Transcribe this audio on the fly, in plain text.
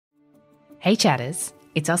Hey chatters,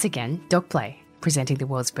 it's us again, DocPlay, presenting the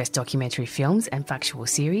world's best documentary films and factual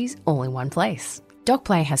series all in one place.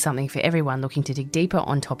 DocPlay has something for everyone looking to dig deeper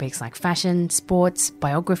on topics like fashion, sports,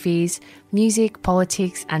 biographies, music,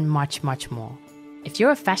 politics, and much, much more. If you're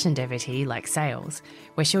a fashion devotee like Sales,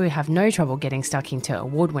 we're sure you'll have no trouble getting stuck into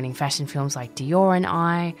award-winning fashion films like Dior and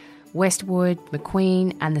I, Westwood,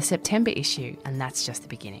 McQueen, and the September issue, and that's just the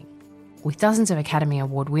beginning. With dozens of Academy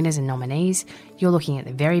Award winners and nominees, you're looking at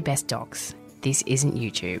the very best docs. This isn't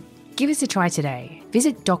YouTube. Give us a try today.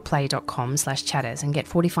 Visit docplay.com/chatters and get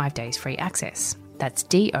 45 days free access. That's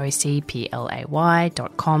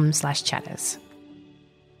docplay.com/chatters.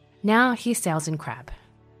 Now, here's Sales and Crab.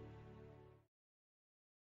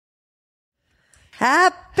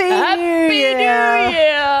 Happy New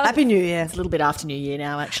Year! Happy New Year. It's a little bit after New Year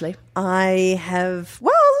now, actually. I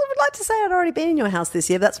would like to say I'd already been in your house this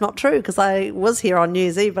year. That's not true because I was here on New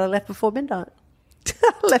Year's Eve, but I left before midnight.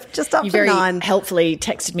 I left just after 9. You very helpfully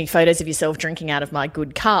texted me photos of yourself drinking out of my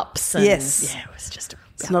good cups. And yes. Yeah, it was just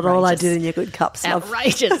It's not all I did in your good cups.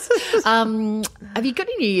 Outrageous. Have you got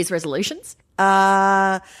any New Year's resolutions?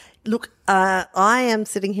 Look, I am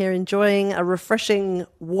sitting here enjoying a refreshing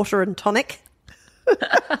water and tonic.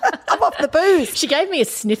 I'm off the booze. She gave me a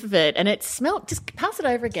sniff of it and it smelled. Just pass it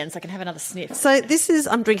over again so I can have another sniff. So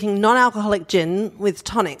I'm drinking non-alcoholic gin with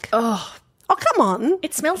tonic. Oh, come on.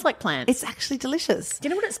 It smells like plants. It's actually delicious. Do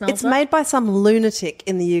you know what it smells like? It's made by some lunatic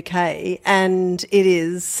in the UK and it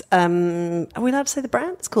is, are we allowed to say the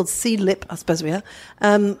brand? It's called Sea Lip, I suppose we are.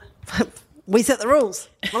 We set the rules.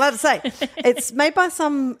 I'm allowed to say. It's made by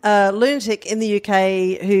some lunatic in the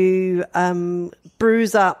UK who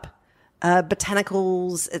brews up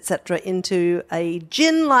botanicals, etc., into a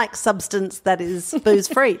gin-like substance that is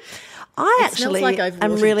booze-free. I actually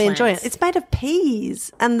am really enjoying it. It's made of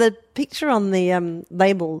peas, and the picture on the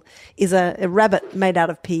label is a rabbit made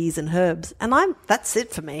out of peas and herbs, and that's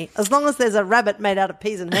it for me. As long as there's a rabbit made out of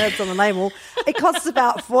peas and herbs on the label, it costs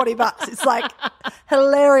about $40. It's like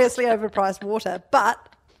hilariously overpriced water, but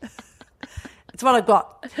it's what I've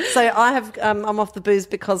got. So I'm off the booze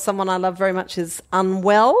because someone I love very much is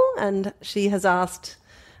unwell, and she has asked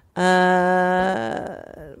for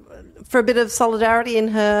a bit of solidarity in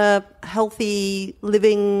her healthy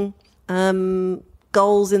living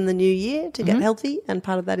goals in the new year to get healthy, and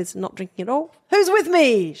part of that is not drinking at all. Who's with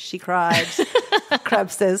me? She cried.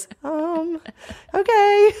 Crab says,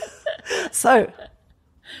 okay. So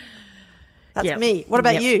that's me. What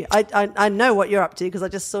about you? I know what you're up to because I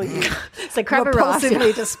just saw you so Crab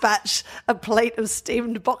repulsively dispatch a plate of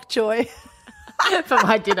steamed bok choy for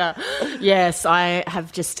my dinner. Yes, I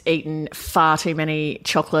have just eaten far too many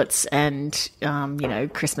chocolates and,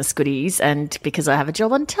 Christmas goodies. And because I have a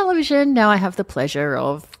job on television, now I have the pleasure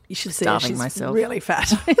of starving myself. Really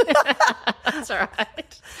fat. That's all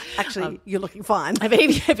right. Actually, you're looking fine. Have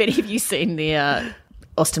any of you seen the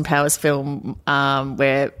Austin Powers film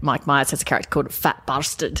where Mike Myers has a character called Fat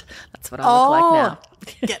Bastard? That's what I look like now.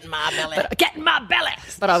 Getting my belly.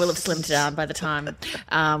 But I will have slimmed down by the time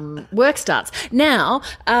work starts. Now,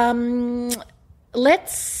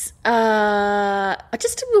 let's I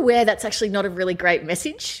just am aware that's actually not a really great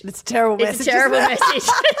message. It's a terrible message. It's a terrible message.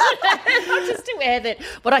 I'm just aware that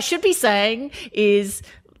what I should be saying is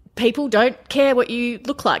people don't care what you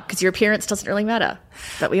look like because your appearance doesn't really matter.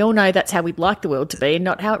 But we all know that's how we'd like the world to be and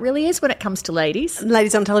not how it really is when it comes to ladies.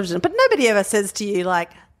 Ladies on television. But nobody ever says to you like,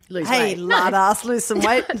 lose hey, weight. lard ass, lose some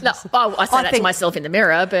weight. No, I say that to myself in the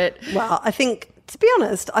mirror, but... Well, I think, to be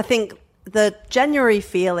honest, the January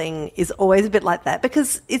feeling is always a bit like that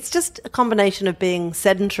because it's just a combination of being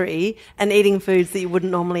sedentary and eating foods that you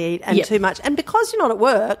wouldn't normally eat and too much. And because you're not at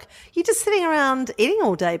work, you're just sitting around eating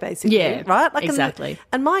all day basically, right? Like exactly.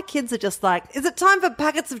 And my kids are just like, is it time for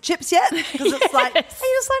packets of chips yet? Because it's like, and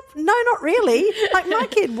you're just like, no, not really. Like my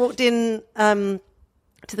kid walked in to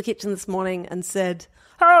the kitchen this morning and said,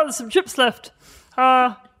 oh, there's some chips left.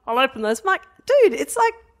 I'll open those. I'm like, dude, it's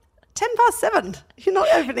like 7:10. You're not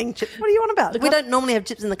opening chips. What are you on about? We don't normally have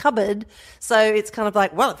chips in the cupboard, so it's kind of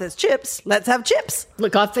like, well, if there's chips, let's have chips.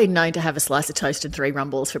 Look, I've been known to have a slice of toast and 3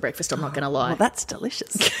 rumbles for breakfast, I'm not going to lie. Well, that's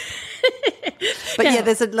delicious. But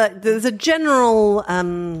there's a general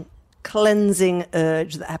cleansing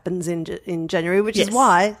urge that happens in January, which is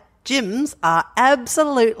why gyms are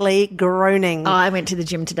absolutely groaning. I went to the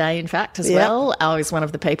gym today, in fact, as well. I was one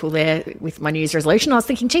of the people there with my New Year's resolution. I was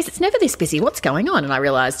thinking, geez, it's never this busy. What's going on? And I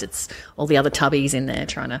realised it's all the other tubbies in there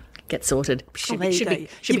trying to get sorted.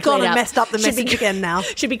 You've gone and messed up the message again now.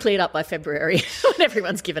 Should be cleared up by February when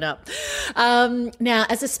everyone's given up. Now,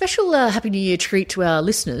 as a special Happy New Year treat to our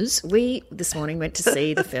listeners, we this morning went to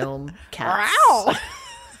see the film Cats. Wow.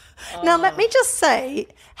 Now, let me just say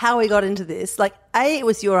how we got into this. Like, A, it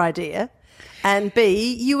was your idea, and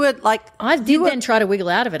B, you were like... I did then try to wiggle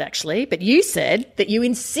out of it, actually, but you said that you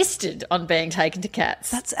insisted on being taken to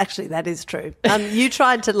Cats. That is true. You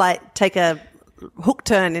tried to, like, take a hook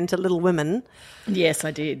turn into Little Women. Yes,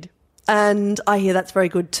 I did. And I hear that's very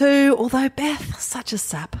good too, although Beth, such a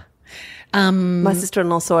sap. My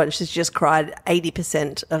sister-in-law saw it and she's just cried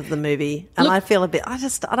 80% of the movie. And I feel a bit, I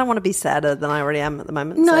don't want to be sadder than I already am at the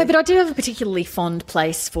moment. No, but I do have a particularly fond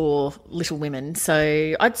place for Little Women.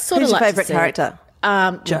 So I'd sort Who's of your like favourite character?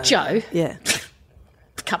 Joe. Yeah.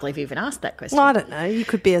 Can't believe you even asked that question. Well, I don't know. You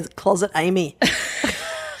could be a closet Amy.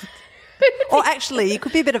 Or actually, you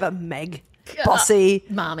could be a bit of a Meg. Bossy,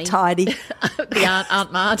 Marmy. tidy. The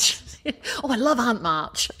Aunt March. Oh, I love Aunt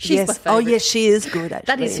March. She's my yes. favourite. Oh, yes, she is good, actually.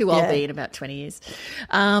 That is who I'll be in about 20 years.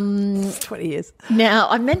 20 years. Now,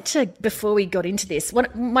 I meant to, before we got into this,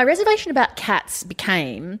 my reservation about Cats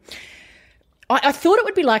became... I thought it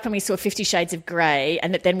would be like when we saw 50 Shades of Grey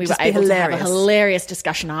and that then we were able to have a hilarious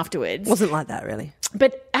discussion afterwards. Wasn't like that, really.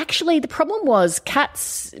 But actually the problem was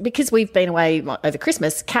Cats, because we've been away over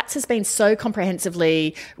Christmas, Cats has been so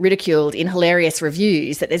comprehensively ridiculed in hilarious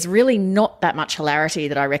reviews that there's really not that much hilarity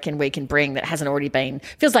that I reckon we can bring that hasn't already been,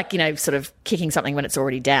 feels like, sort of kicking something when it's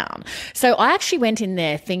already down. So I actually went in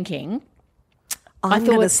there thinking... I'm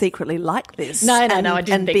going to secretly like this. No, I didn't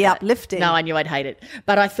and think be that. uplifting. No, I knew I'd hate it.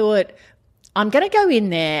 But I thought... I'm going to go in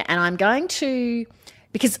there and I'm going to,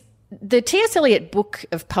 because the T.S. Eliot book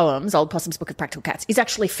of poems, Old Possum's Book of Practical Cats, is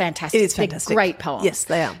actually fantastic. It is fantastic. They're great poems. Yes,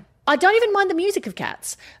 they are. I don't even mind the music of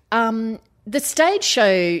Cats. The stage show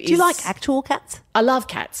is... Do you like actual cats? I love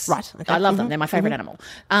cats. Right. Okay. I love them. They're my favourite animal.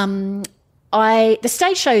 The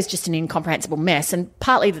stage show is just an incomprehensible mess, and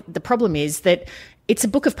partly the problem is that it's a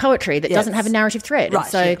book of poetry that doesn't have a narrative thread.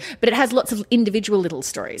 Right, But it has lots of individual little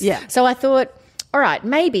stories. Yeah. So I thought, all right,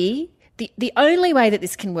 maybe... The only way that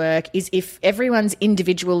this can work is if everyone's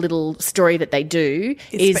individual little story that they do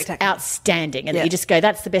is outstanding and that you just go,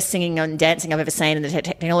 that's the best singing and dancing I've ever seen and the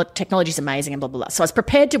technology's amazing and blah, blah, blah. So I was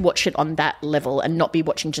prepared to watch it on that level and not be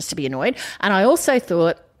watching just to be annoyed. And I also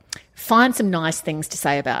thought, find some nice things to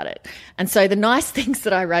say about it. And so the nice things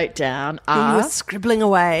that I wrote down are... You were scribbling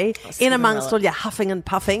away in amongst all your huffing and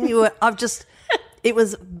puffing.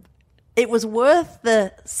 It was worth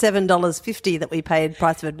the $7.50 that we paid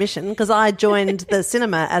price of admission because I joined the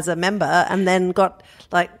cinema as a member and then got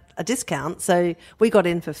like a discount. So we got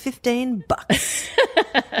in for $15,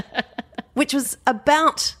 which was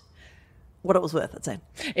about what it was worth, I'd say.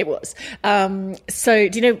 It was. So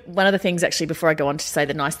do you know one of the things, actually, before I go on to say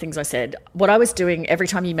the nice things I said, what I was doing every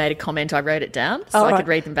time you made a comment, I wrote it down so I could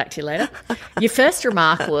read them back to you later. Your first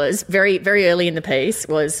remark was, very, very early in the piece,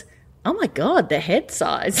 was... Oh, my God, the head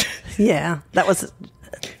size. Yeah, that was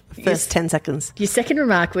the first 10 seconds. Your second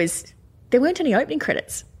remark was there weren't any opening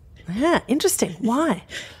credits. Yeah, interesting. Why?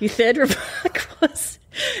 Your third remark was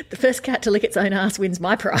the first cat to lick its own ass wins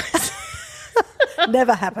my prize.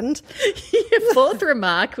 Never happened. Your fourth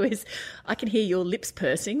remark was I can hear your lips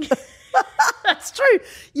pursing. That's true.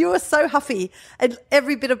 You were so huffy. And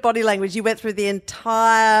every bit of body language, you went through the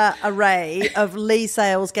entire array of Lee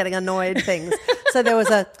Sales getting annoyed things. So there was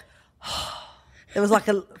like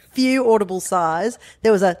a few audible sighs.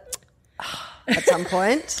 There was a at some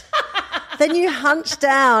point. Then you hunched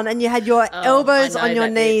down and you had your elbows on your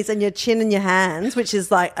knees and your chin in your hands, which is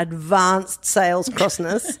like advanced sales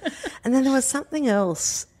crossness. And then there was something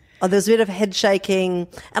else. Oh, there was a bit of head shaking.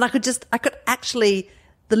 And I could actually,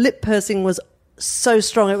 the lip pursing was so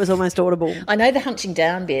strong it was almost audible. I know the hunching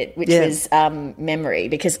down bit, which was memory,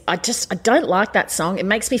 because I don't like that song. It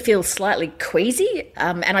makes me feel slightly queasy,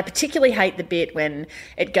 and I particularly hate the bit when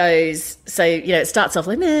it goes, so, it starts off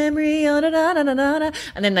like memory, and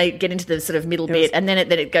then they get into the sort of middle bit, and then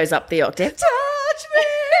it goes up the octave. Touch me,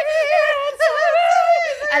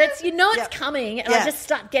 and it's, it's coming, and I just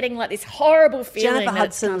start getting like this horrible feeling. Jennifer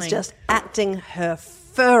Hudson's just acting her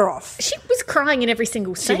fur off. She was crying in every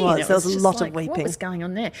single scene. She was. There was a lot of weeping. What was going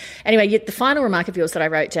on there? Anyway, the final remark of yours that I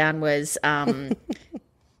wrote down was,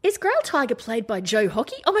 is Grail Tiger played by Joe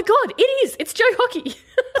Hockey? Oh, my God, it is. It's Joe Hockey.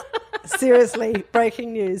 Seriously,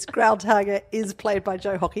 breaking news. Grail Tiger is played by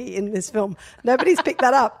Joe Hockey in this film. Nobody's picked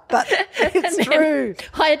that up, but it's true.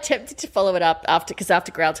 I attempted to follow it up after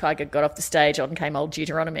Grail Tiger got off the stage, on came old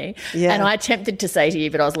Deuteronomy. Yeah. And I attempted to say to you,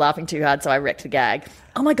 but I was laughing too hard, so I wrecked the gag.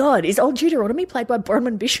 Oh, my God, is old Deuteronomy played by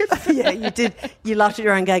Bronwyn Bishop? Yeah, you did. You laughed at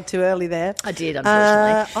your own gag too early there. I did,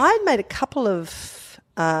 unfortunately. I made a couple of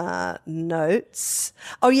notes.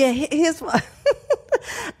 Oh, yeah, here's one.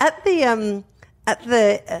 At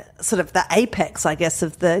the sort of the apex, I guess,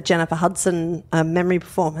 of the Jennifer Hudson memory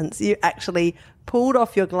performance, you actually pulled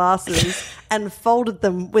off your glasses and folded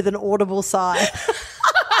them with an audible sigh.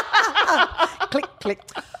 Click, click.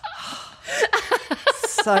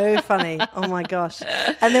 So funny. Oh, my gosh.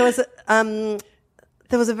 And there was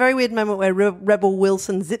a very weird moment where Rebel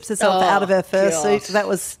Wilson zips herself out of her fursuit. That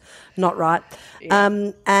was not right.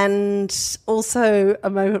 Yeah. And also a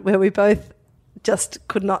moment where we both just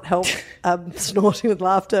could not help snorting with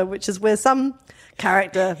laughter, which is where some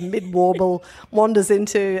character mid-warble wanders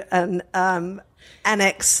into an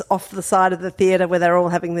annex off the side of the theatre where they're all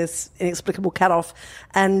having this inexplicable cut-off,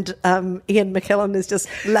 and Ian McKellen is just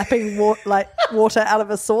lapping water out of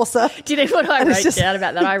a saucer. Do you know what I wrote down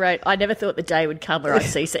about that? I never thought the day would come where I'd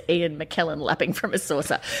see Ian McKellen lapping from a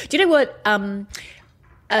saucer. Do you know what?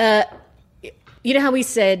 You know how we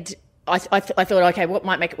said... I thought, okay, what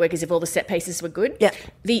might make it work is if all the set pieces were good. Yeah.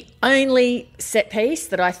 The only set piece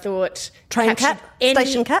that I thought... Train cat?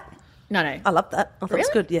 Station cat? No. I love that. I thought it was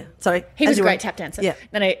good, yeah. Sorry. He was a great tap dancer. Yeah.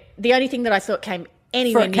 No. The only thing that I thought came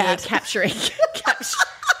anywhere near capturing... The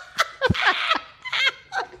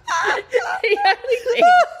only thing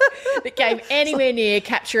that came anywhere near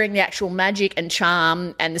capturing the actual magic and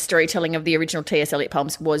charm and the storytelling of the original T.S. Eliot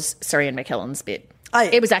poems was Sir Ian McKellen's bit. Oh,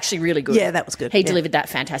 yeah. It was actually really good. Yeah, that was good. He delivered that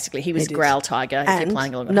fantastically. He was Growl Tiger. And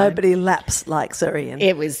playing along nobody laps like Sir Ian.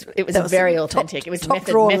 It was very authentic. It was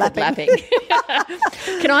method lapping.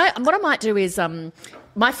 What I might do is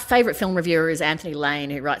my favourite film reviewer is Anthony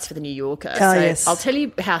Lane, who writes for The New Yorker. Oh, yes. I'll tell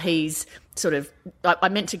you how he's sort of... I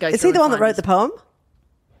meant to go through... Is he the one that wrote the poem?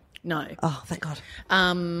 No. Oh, thank God.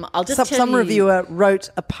 I'll just tell you... Some reviewer wrote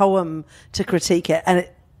a poem to critique it, and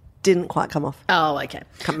it didn't quite come off. Oh, okay.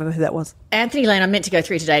 Can't remember who that was. Anthony Lane, I meant to go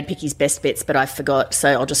through today and pick his best bits, but I forgot,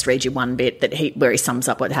 so I'll just read you one bit where he sums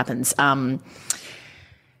up what happens.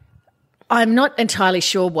 I'm not entirely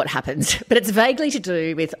sure what happens, but it's vaguely to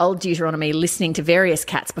do with old Deuteronomy listening to various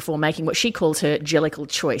cats before making what she calls her jellical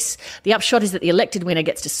choice. The upshot is that the elected winner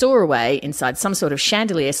gets to soar away inside some sort of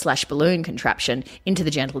chandelier/balloon contraption into the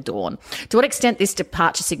gentle dawn. To what extent this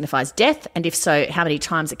departure signifies death, and if so, how many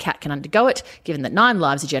times a cat can undergo it, given that 9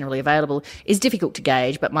 lives are generally available, is difficult to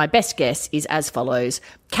gauge, but my best guess is as follows.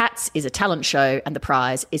 Cats is a talent show and the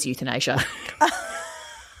prize is euthanasia.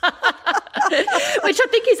 Which I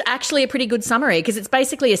think is actually a pretty good summary, because it's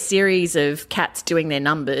basically a series of cats doing their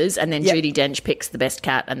numbers, and then Judi Dench picks the best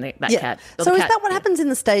cat and that cat. So is that what happens in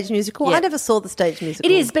the stage musical? Yeah. I never saw the stage musical.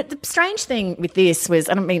 It is, but the strange thing with this was,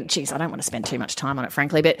 I don't mean, I don't want to spend too much time on it,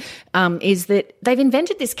 frankly, but is that they've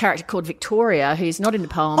invented this character called Victoria, who's not in the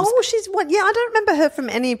poems. Oh, she's what? Yeah, I don't remember her from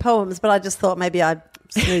any poems, but I just thought maybe I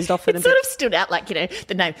snoozed off it a bit. It sort of stood out, like,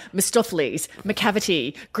 the name Mephistopheles,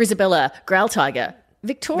 Macavity, Grisabella, Growl Tiger.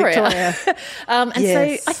 Victoria. And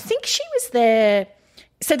yes. So I think she was there.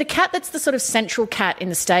 So the cat that's the sort of central cat in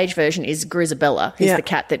the stage version is Grisabella, who's the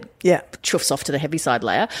cat that chuffs off to the Heaviside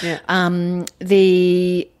layer. Yeah. Our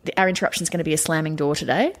interruption is going to be a slamming door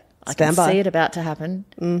today. I can see it about to happen.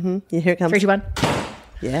 Mm-hmm. Yeah, here it comes. 3, 2, 1.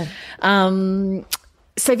 Yeah.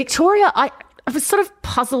 So Victoria, I was sort of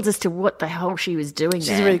puzzled as to what the hell she was doing there.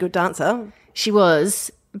 She's a really good dancer. She was.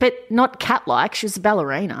 But not cat-like. She was a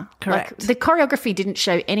ballerina. Correct. Like, the choreography didn't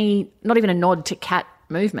show not even a nod to cat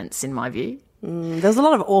movements, in my view. There's a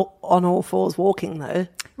lot of on all fours walking, though.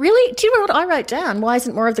 Really? Do you know what I wrote down? Why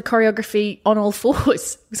isn't more of the choreography on all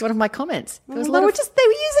fours? Was one of my comments. They were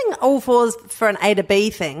using all fours for an A to B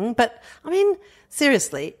thing, but, I mean,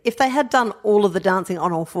 seriously, if they had done all of the dancing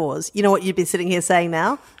on all fours, you know what you'd be sitting here saying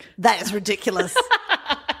now? That is ridiculous.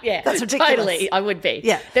 Yeah, that's ridiculous. Totally, I would be.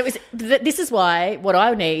 Yeah. This is why what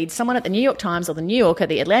I need someone at the New York Times or the New Yorker,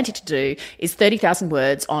 the Atlantic to do is 30,000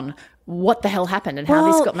 words on what the hell happened and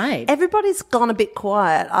how this got made. Everybody's gone a bit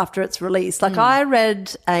quiet after it's released. Like I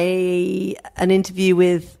read an interview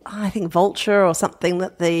with, I think, Vulture or something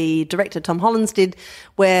that the director Tom Hollands did,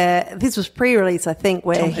 where this was pre-release, I think,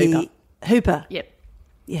 where Hooper. Yep.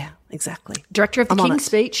 Yeah, exactly. Director of the King's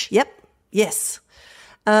Speech. Yep. Yes.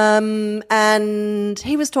 And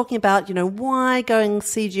he was talking about, why going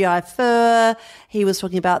CGI fur. He was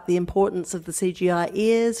talking about the importance of the CGI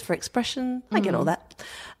ears for expression. I get all that.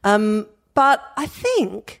 But I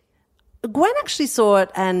think Gwen actually saw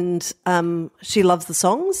it and she loves the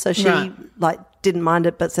songs, so she didn't mind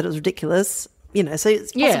it but said it was ridiculous. So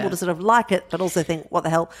it's possible to sort of like it, but also think, what the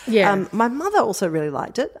hell? Yeah. My mother also really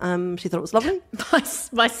liked it. She thought it was lovely.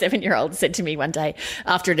 My 7-year-old said to me one day,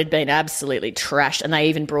 after it had been absolutely trashed, and they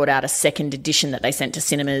even brought out a second edition that they sent to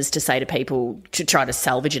cinemas to say to people to try to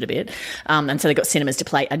salvage it a bit. And so they got cinemas to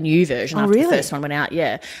play a new version after the first one went out.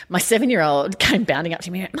 Yeah. My 7-year-old came bounding up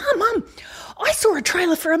to me and went, Mum, I saw a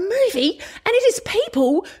trailer for a movie and it is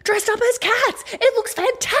people dressed up as cats. It looks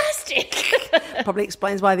fantastic. Probably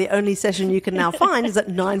explains why the only session you can now find is at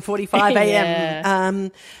 9:45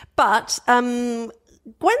 a.m. But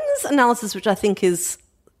Gwen's analysis, which I think is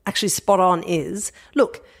actually spot on, is,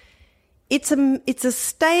 look, it's a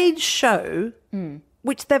stage show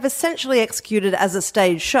which they've essentially executed as a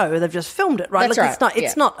stage show. They've just filmed it, right? That's Look, right.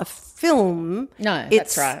 It's not a film. No,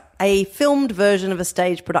 it's that's right. a filmed version of a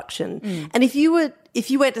stage production. And if you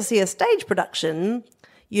went to see a stage production,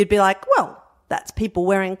 you'd be like, well, that's people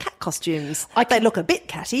wearing cat costumes. They look a bit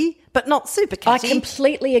catty, but not super catty. I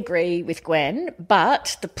completely agree with Gwen,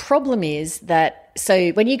 but the problem is that, so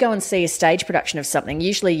when you go and see a stage production of something,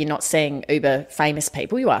 usually you're not seeing uber famous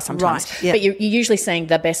people. You are sometimes, Right, yeah. but you're usually seeing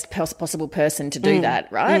the best possible person to do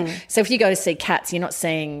that, right? So if you go to see Cats, you're not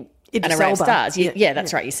seeing an Idris array of Elba. stars. Yeah,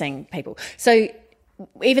 that's right. You're seeing people. So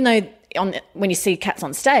even though when you see Cats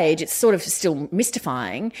on stage, it's sort of still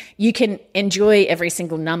mystifying, you can enjoy every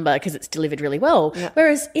single number because it's delivered really well. Yeah.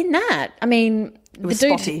 Whereas in that, I mean, it was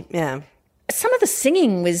spotty, yeah. Some of the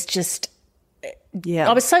singing was just... Yeah,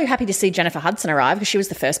 I was so happy to see Jennifer Hudson arrive because she was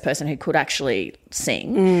the first person who could actually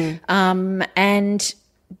sing. And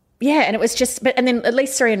it was just, and then at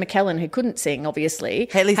least Sir Ian McKellen, who couldn't sing, obviously,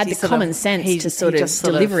 had the common sense to sort of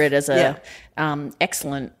deliver it as a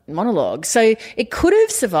excellent monologue. So it could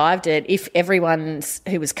have survived it if everyone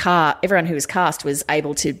who was cast was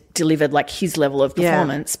able to deliver like his level of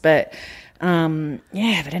performance. But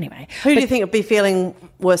but anyway, who do you think would be feeling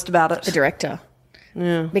worst about it? The director.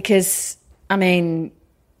 Yeah, because I mean,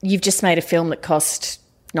 you've just made a film that cost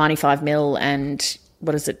 95 mil and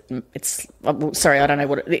what is it? It's sorry, I don't know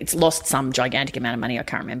what it's lost some gigantic amount of money. I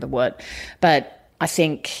can't remember what, but I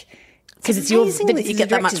think because it's amazing your that you get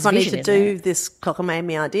that much money to do this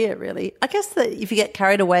cockamamie idea. Really, I guess that if you get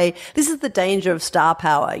carried away, this is the danger of star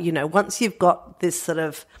power. You know, once you've got this sort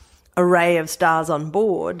of array of stars on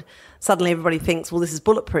board, suddenly everybody thinks, well, this is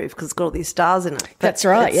bulletproof because it's got all these stars in it. But that's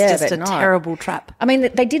right, it's just a terrible trap. I mean,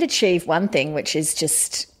 they did achieve one thing, which is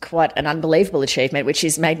just quite an unbelievable achievement, which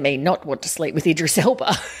has made me not want to sleep with Idris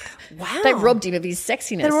Elba. Wow. They robbed him of his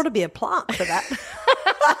sexiness. There ought to be a plaque for that.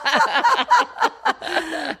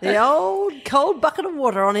 The old cold bucket of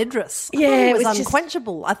water on Idris. It was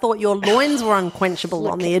unquenchable. I thought your loins were unquenchable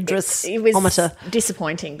on the Idris-ometer. It was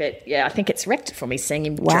disappointing, but I think it's wrecked for me seeing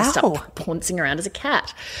him dressed up, pouncing around as a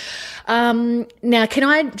cat. Now, can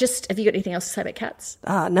I just, have you got anything else to say about cats?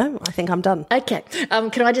 No, I think I'm done. Okay.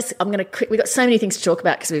 We've got so many things to talk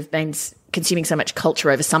about because we've been consuming so much culture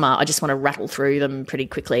over summer. I just want to rattle through them pretty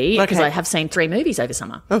quickly because I have seen 3 movies over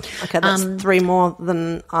summer. Oh, okay, that's 3 more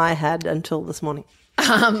than I had until this morning.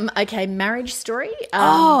 Okay, Marriage Story.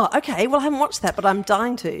 Okay. Well, I haven't watched that, but I'm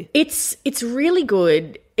dying to. It's really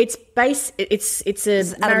good. It's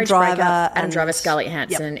a marriage breakup. Adam Driver, Scarlett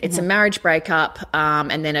Johansson. Yep. It's a marriage breakup,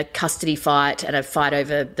 and then a custody fight and a fight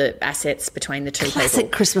over the assets between the two people.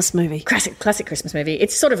 Classic Christmas movie. Classic Christmas movie.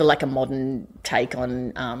 It's sort of like a modern take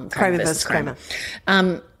on Kramer versus Kramer.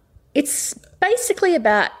 It's basically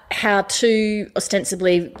about how 2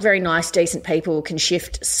 ostensibly very nice, decent people can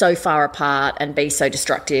shift so far apart and be so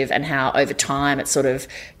destructive, and how over time it sort of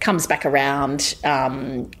comes back around,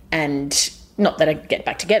 and not that they get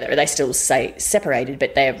back together. They still stay separated,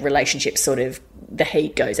 but their relationship sort of, the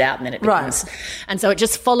heat goes out and then it becomes... Right. And so it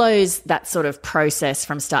just follows that sort of process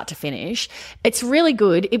from start to finish. It's really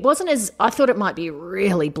good. It wasn't as... I thought it might be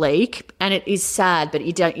really bleak, and it is sad, but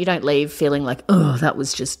you don't leave feeling like, oh, that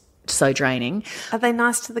was just so draining. Are they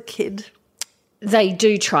nice to the kid? They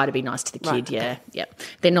do try to be nice to the kid, right, yeah. Yeah.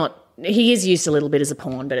 They're not... He is used a little bit as a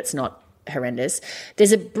pawn, but it's not horrendous.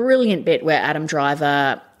 There's a brilliant bit where Adam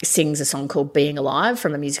Driver sings a song called Being Alive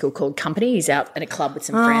from a musical called Company. He's out in a club with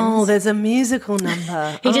some friends. Oh, there's a musical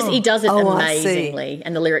number. He does it amazingly,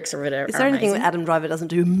 and the lyrics of it are Is there anything that Adam Driver doesn't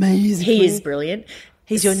do amazingly? He is brilliant.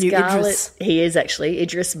 He's your new Idris. He is actually.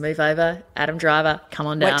 Idris, move over. Adam Driver, come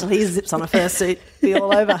on down. Wait till he zips on a fursuit. Be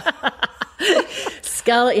all over.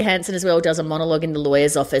 Scarlett Johansson as well does a monologue in the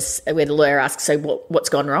lawyer's office where the lawyer asks, so what's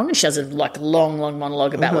gone wrong? And she does a long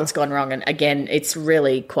monologue about what's gone wrong. And again, it's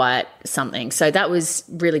really quite something. So that was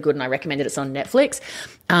really good, and I recommend it. It's on Netflix.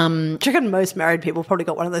 Do you reckon most married people probably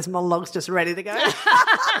got one of those monologues just ready to go?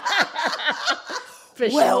 For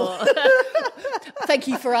sure. Thank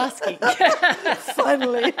you for asking.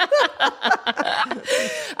 Finally.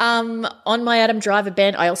 On my Adam Driver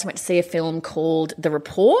bent, I also went to see a film called The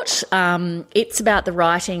Report. It's about the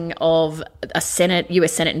writing of a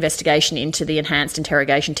US Senate investigation into the enhanced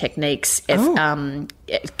interrogation techniques effort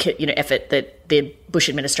that the Bush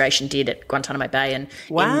administration did at Guantanamo Bay and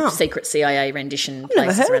in secret CIA rendition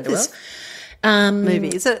places around the world. movie?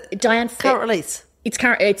 Is it Diane current release? It's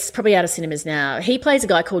probably out of cinemas now. He plays a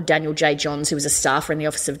guy called Daniel J. Johns, who was a staffer in the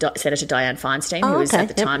office of Senator Dianne Feinstein, who was at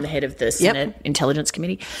the time the head of the Senate Intelligence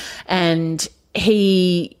Committee. And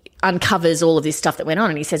he uncovers all of this stuff that went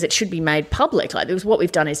on, and he says it should be made public. Like, what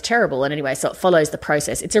we've done is terrible. And anyway, so it follows the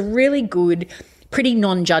process. It's a really good, pretty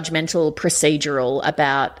non-judgmental procedural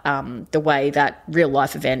about the way that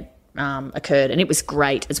real-life event occurred, and it was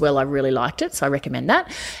great as well. I really liked it, so I recommend that.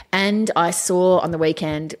 And I saw on the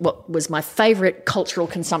weekend what was my favourite cultural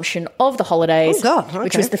consumption of the holidays,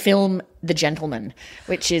 which was the film The Gentleman,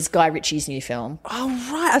 which is Guy Ritchie's new film. Oh,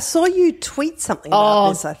 right. I saw you tweet something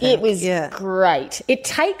about this, I think. It was great. It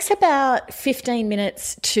takes about 15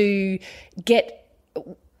 minutes to get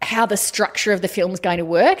how the structure of the film is going to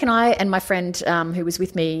work. And I and my friend who was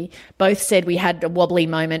with me both said we had a wobbly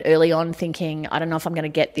moment early on thinking, I don't know if I'm going to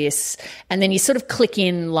get this. And then you sort of click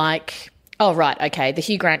in like, oh, right, okay, the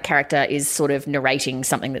Hugh Grant character is sort of narrating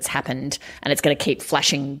something that's happened, and it's going to keep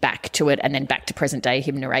flashing back to it and then back to present day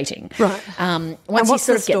him narrating. Right. Once you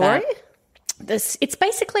sort of the story? get that, it's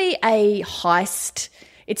basically a heist.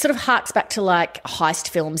 It sort of harks back to like heist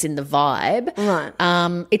films in the vibe.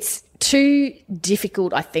 Right. It's too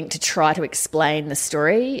difficult, I think, to try to explain the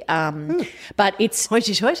story. But it's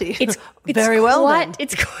hoity-toity. It's very well quite, done.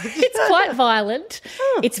 It's quite violent.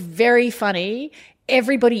 It's very funny.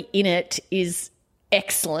 Everybody in it is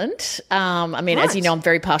excellent. I mean, as you know, I'm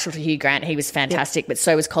very partial to Hugh Grant. He was fantastic, but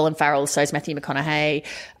so was Colin Farrell, so is Matthew McConaughey.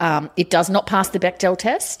 It does not pass the Bechdel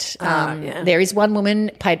test. There is one woman,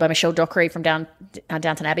 played by Michelle Dockery from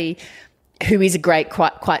Downton Abbey, who is a great,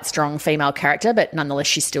 quite strong female character, but nonetheless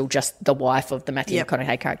she's still just the wife of the Matthew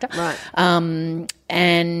McConaughey character. Right.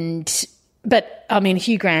 But I mean,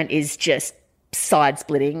 Hugh Grant is just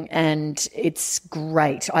side-splitting, and it's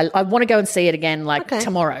great. I want to go and see it again,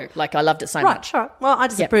 tomorrow. Like, I loved it so much. Right. Well, I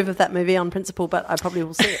disapprove of that movie on principle, but I probably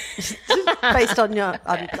will see it based on your.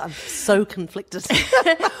 I'm so conflicted.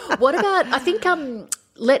 What about? I think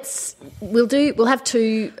we'll have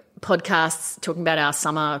two podcasts talking about our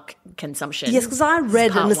summer consumption. Yes, because I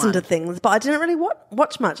read and listened to things, but I didn't really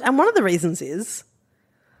watch much. And one of the reasons is,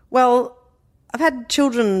 well, I've had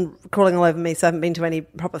children crawling all over me, so I haven't been to any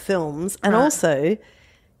proper films. And also,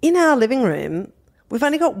 in our living room, we've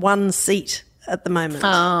only got one seat at the moment.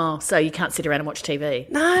 Oh, so you can't sit around and watch TV.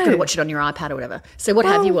 No. You've got to watch it on your iPad or whatever. So what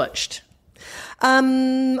have you watched?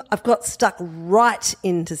 I've got stuck right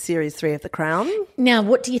into Series 3 of The Crown. Now,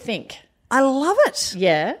 what do you think? I love it.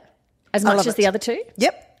 Yeah? As much as the other two?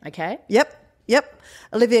 Yep. Okay. Yep.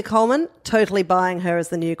 Olivia Colman, totally buying her as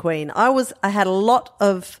the new queen. I had a lot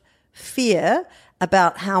of fear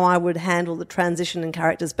about how I would handle the transition in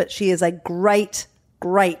characters, but she is a great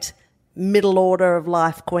middle order of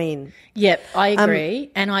life queen. Yep, I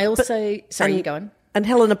agree. And I also... Sorry, you go on. And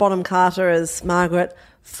Helena Bonham Carter as Margaret,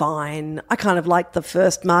 fine. I kind of liked the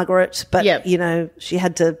first Margaret, but, you know, she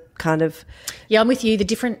had to kind of... Yeah, I'm with you.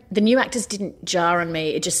 The new actors didn't jar on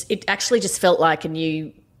me. It actually just felt like a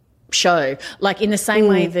new show. Like in the same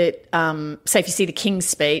way that, say if you see the King's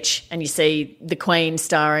Speech and you see the Queen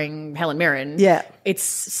starring Helen Mirren, it's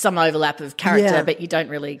some overlap of character, but you don't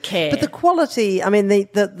really care. But the quality, I mean,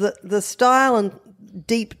 the style and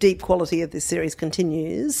deep quality of this series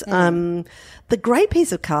continues. The great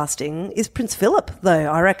piece of casting is Prince Philip, though,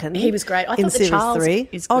 I reckon. He was great. I in thought Series Charles 3.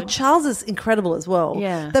 is good. Oh, Charles is incredible as well.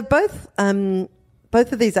 Yeah. They're both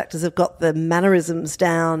of these actors have got the mannerisms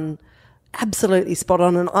down absolutely spot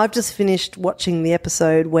on. And I've just finished watching the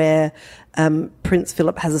episode where Prince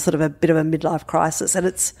Philip has a sort of a bit of a midlife crisis, and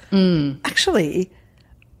it's actually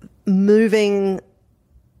moving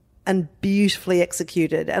and beautifully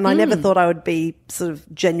executed. And I never thought I would be sort of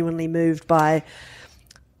genuinely moved by...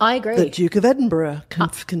 I agree. The Duke of Edinburgh,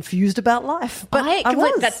 confused about life. But I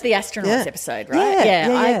was. That's the astronauts episode,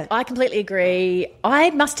 right? I completely agree. I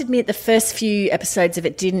must admit the first few episodes of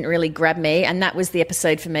it didn't really grab me, and that was the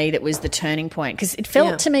episode for me that was the turning point, because it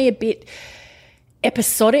felt to me a bit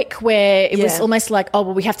episodic, where it was almost like, oh,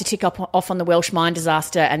 well, we have to tick off on the Welsh mine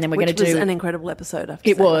disaster, and then we're going to do... Which was an incredible episode, I have to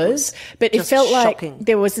say. It was, but it felt shocking. Like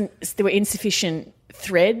there were insufficient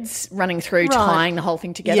threads running through tying the whole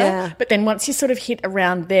thing together. But then once you sort of hit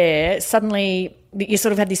around there, suddenly you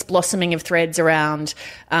sort of had this blossoming of threads around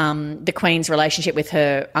the Queen's relationship with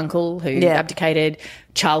her uncle who abdicated,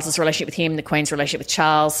 Charles's relationship with him, the Queen's relationship with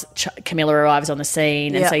Charles. Camilla arrives on the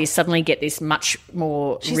scene, and so you suddenly get this much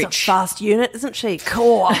more She's rich... a fast unit, isn't she?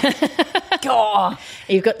 Core.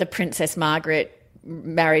 You've got the Princess Margaret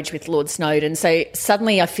marriage with Lord Snowdon. So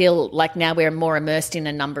suddenly I feel like now we're more immersed in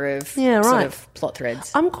a number of sort of plot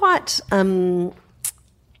threads. I'm quite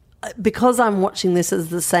because I'm watching this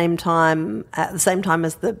at the same time as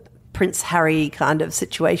the Prince Harry kind of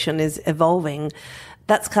situation is evolving,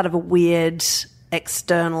 that's kind of a weird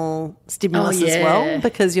external stimulus as well,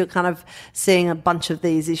 because you're kind of seeing a bunch of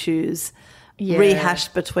these issues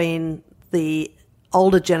rehashed between the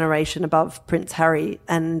older generation above Prince Harry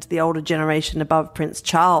and the older generation above Prince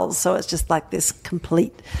Charles. So it's just like this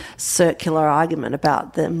complete circular argument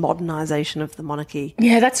about the modernisation of the monarchy.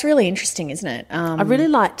 Yeah, that's really interesting, isn't it? I really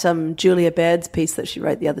liked Julia Baird's piece that she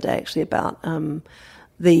wrote the other day, actually, about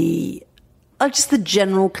just the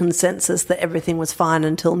general consensus that everything was fine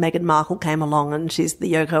until Meghan Markle came along and she's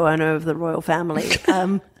the Yoko Ono of the royal family.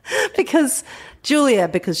 Because Julia,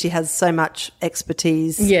 because she has so much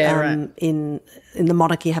expertise in the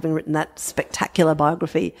monarchy, having written that spectacular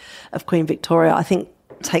biography of Queen Victoria, I think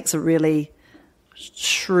takes a really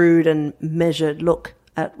shrewd and measured look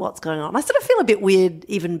at what's going on. I sort of feel a bit weird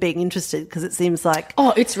even being interested, because it seems like...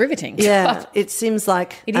 Oh, it's riveting. Yeah, it seems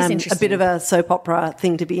like it is a bit of a soap opera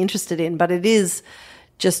thing to be interested in, but it is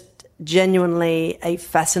just genuinely a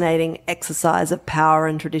fascinating exercise of power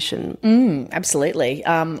and tradition. Absolutely.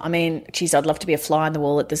 I mean, geez, I'd love to be a fly on the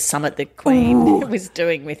wall at the summit the Queen was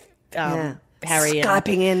doing with Harry.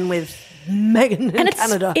 Skyping in with Meghan in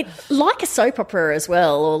Canada. It's like a soap opera as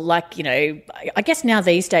well, or like, you know, I guess now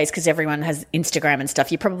these days, because everyone has Instagram and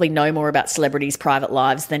stuff, you probably know more about celebrities' private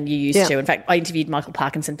lives than you used to. In fact, I interviewed Michael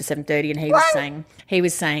Parkinson for 7:30 and he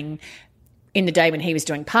was saying in the day when he was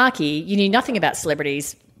doing Parky, you knew nothing about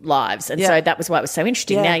celebrities' lives, and so that was why it was so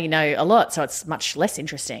interesting. Now you know a lot, so it's much less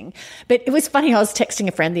interesting. But it was funny, I was texting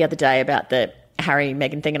a friend the other day about the Harry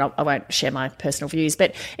Meghan thing, and I won't share my personal views,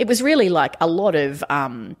 but it was really like a lot of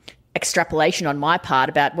extrapolation on my part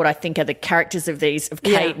about what I think are the characters of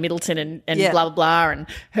Kate Middleton and blah blah blah, and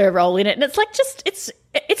her role in it. And it's like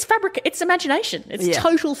it's imagination. It's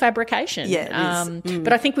total fabrication. Yeah, it is.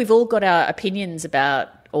 But I think we've all got our opinions about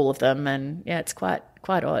all of them, and it's quite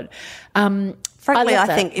odd. Frankly, I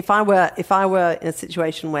think if I were in a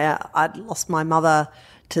situation where I'd lost my mother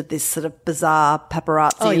to this sort of bizarre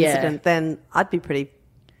paparazzi incident, then I'd be pretty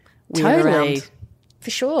weird around for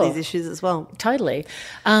sure these issues as well. Totally.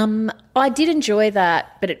 I did enjoy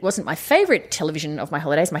that, but it wasn't my favourite television of my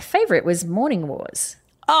holidays. My favourite was Morning Wars.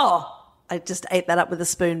 Oh, I just ate that up with a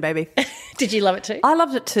spoon, baby. Did you love it too? I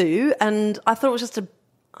loved it too, and I thought it was just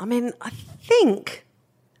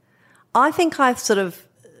I think I sort of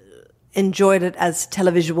enjoyed it as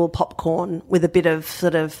televisual popcorn with a bit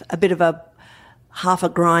of a half a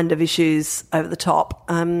grind of issues over the top.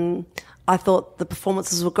 I thought the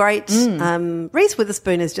performances were great. Reese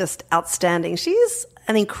Witherspoon is just outstanding. She is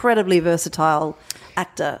an incredibly versatile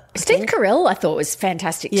actor. Steve Carell, I thought, was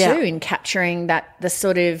fantastic too in capturing the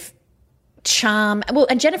sort of charm. Well,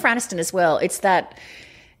 and Jennifer Aniston as well. It's the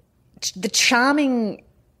charming...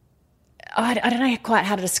 I don't know quite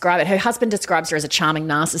how to describe it. Her husband describes her as a charming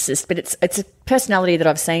narcissist, but it's a personality that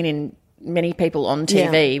I've seen in many people on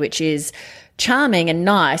TV, which is charming and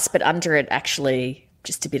nice, but under it actually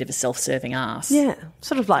just a bit of a self-serving ass. Yeah,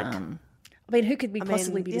 sort of like... I mean, who could we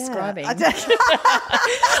possibly be describing? I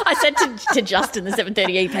said to Justin, the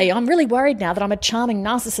 7:30 EP, I'm really worried now that I'm a charming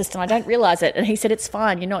narcissist and I don't realise it. And he said, it's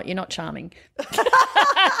fine, you're not charming. But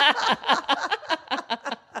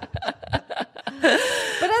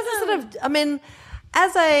as a sort of,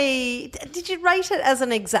 did you rate it as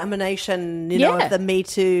an examination, of the Me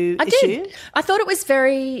Too issue? Did. I thought it was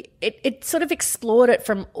it sort of explored it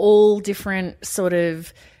from all different sort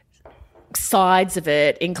of sides of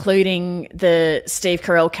it, including the Steve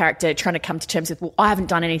Carell character trying to come to terms with, well, I haven't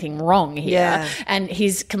done anything wrong here, and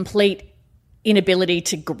his complete inability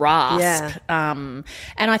to grasp. And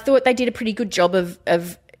I thought they did a pretty good job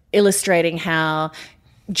of illustrating how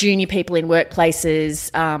junior people in workplaces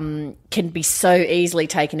can be so easily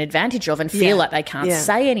taken advantage of and feel like they can't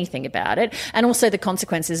say anything about it, and also the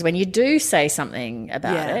consequences when you do say something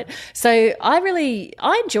about it. So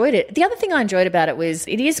I enjoyed it. The other thing I enjoyed about it was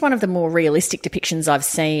it is one of the more realistic depictions I've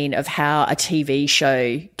seen of how a TV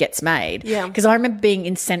show gets made. Yeah. Because I remember being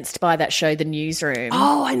incensed by that show, The Newsroom.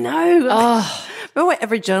 Oh, I know. Remember when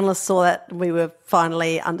every journalist saw that, we were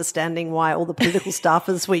finally understanding why all the political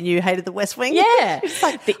staffers we knew hated the West Wing? Yeah. It's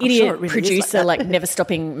like, the idiot producer never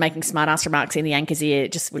stopping making smart-ass remarks in the anchor's ear.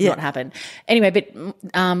 It just would not happen. Anyway, but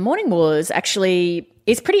Morning Wars actually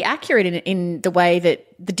is pretty accurate in the way that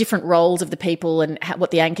the different roles of the people and what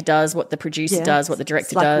the anchor does, what the producer does, what the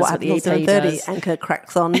director does, what the EP does. Anchor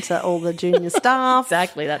cracks on to all the junior staff.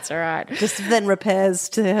 Exactly, that's all right. Just then repairs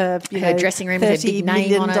to her dressing room with her big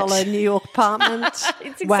name on it. $30 million New York apartment.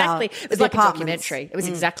 It's exactly. It was like a documentary. It was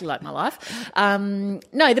exactly like my life. No,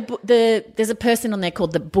 there's a person on there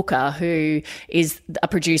called the Booker who is a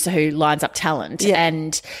producer who lines up talent,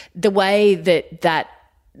 and the way that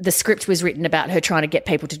the script was written about her trying to get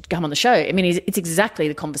people to come on the show. I mean, it's exactly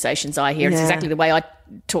the conversations I hear. It's exactly the way I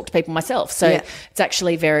talk to people myself. So it's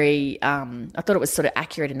actually very I thought it was sort of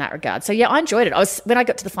accurate in that regard. So, yeah, I enjoyed it. When I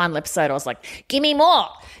got to the final episode, I was like, give me more.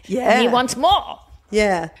 Yeah. Me want more.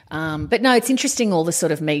 Yeah. But, no, it's interesting all the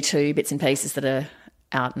sort of Me Too bits and pieces that are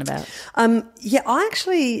out and about. I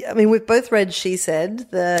mean, we've both read She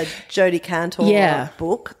Said, the Jodie Cantor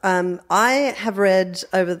book. I have read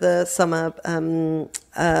over the summer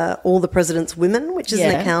All the President's Women, which is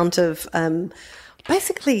an account of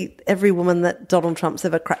basically every woman that Donald Trump's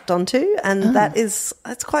ever cracked onto, and it's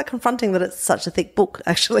quite confronting that it's such a thick book,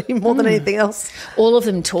 actually, more than anything else. All of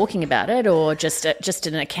them talking about it, or just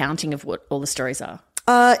an accounting of what all the stories are?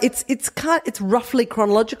 It's roughly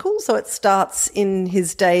chronological, so it starts in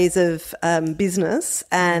his days of business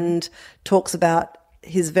and talks about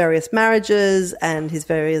his various marriages and his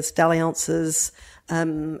various dalliances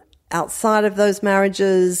outside of those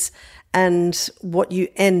marriages, and what you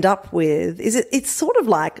end up with is it's sort of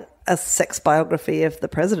like a sex biography of the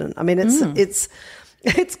president. I mean, it's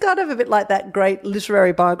kind of a bit like that great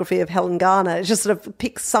literary biography of Helen Garner. It just sort of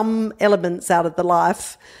picks some elements out of the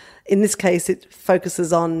life. In this case, it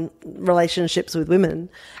focuses on relationships with women,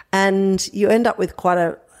 and you end up with quite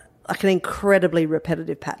an incredibly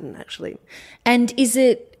repetitive pattern, actually. And is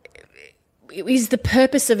the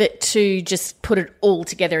purpose of it to just put it all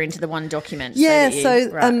together into the one document? Yeah.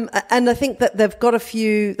 And I think that they've talked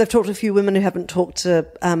to a few women who haven't talked to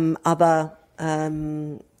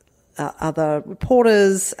other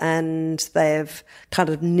reporters, and they've kind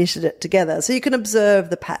of knitted it together. So you can observe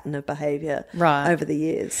the pattern of behaviour over the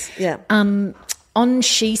years. Yeah. On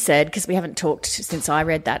She Said, because we haven't talked since I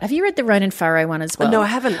read that. Have you read the Ronan Farrow one as well? No, I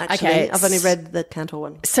haven't actually. Okay. I've only read the Cantor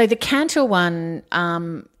one. So the Cantor one,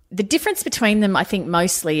 the difference between them, I think,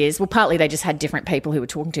 mostly is, well, partly they just had different people who were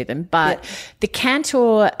talking to them, but the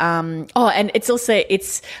Cantor, and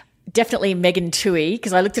it's definitely Megan Toohey,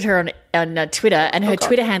 because I looked at her on Twitter, and her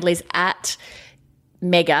Twitter handle is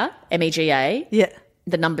 @Mega, MEGA,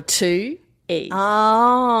 the number 2E.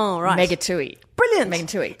 Oh, right. Mega Toohey. Brilliant. Megan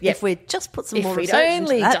Toohey. Yeah. If we'd just put some more research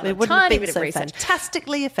into that, it wouldn't have been so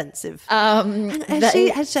fantastically offensive. Have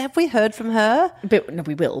we heard from her? No,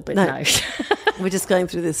 we will, but no. We're just going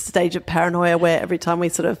through this stage of paranoia where every time we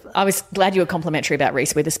sort of... I was glad you were complimentary about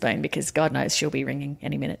Reese Witherspoon, because God knows she'll be ringing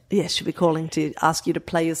any minute. Yes, she'll be calling to ask you to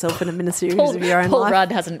play yourself in a miniseries of your own life. Paul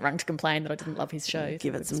Rudd hasn't rung to complain that I didn't love his show.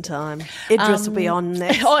 Give it some time. Idris will be on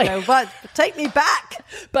next. Take me back.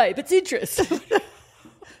 Babe, it's Idris.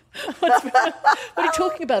 What are you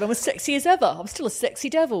talking about? I'm as sexy as ever. I'm still a sexy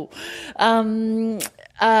devil. You've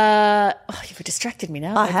distracted me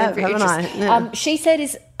now. I have, haven't I? Yeah. She Said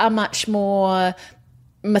is a much more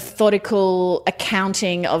methodical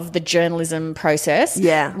accounting of the journalism process.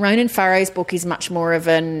 Yeah. Ronan Farrow's book is much more of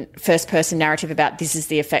an first-person narrative about this is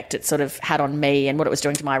the effect it sort of had on me and what it was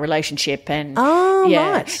doing to my relationship. And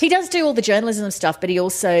right. He does do all the journalism stuff, but he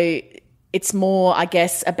also... It's more, I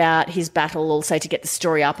guess, about his battle also to get the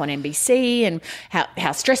story up on NBC and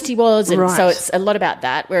how stressed he was. And so it's a lot about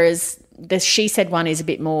that, whereas the She Said one is a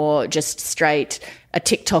bit more just straight a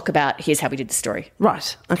TikTok about here's how we did the story.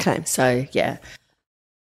 Right. Okay. So, yeah.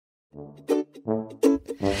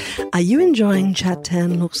 Are you enjoying Chat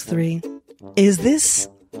 10 Looks 3? Is this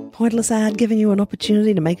pointless ad giving you an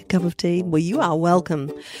opportunity to make a cup of tea? Well, you are welcome.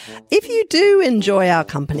 If you do enjoy our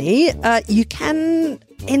company, you can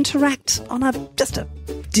interact on just a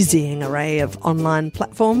dizzying array of online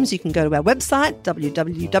platforms. You can go to our website,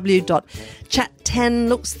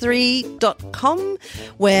 www.chat10looks3.com,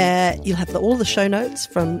 where you'll have all the show notes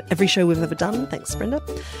from every show we've ever done. Thanks, Brenda.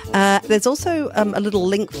 There's also a little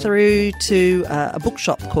link through to a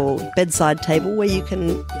bookshop called Bedside Table, where you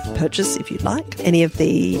can purchase, if you'd like, any of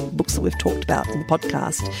the books that we've talked about in the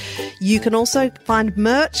podcast. You can also find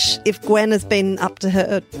merch if Gwen has been up to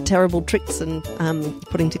her terrible tricks and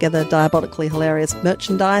putting together diabolically hilarious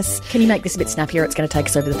merchandise. Can you make this a bit snappier? It's going to take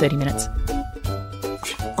us over the 30 minutes.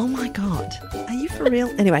 Oh my God. Are you for real?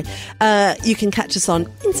 Anyway, you can catch us on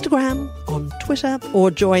Instagram, on Twitter,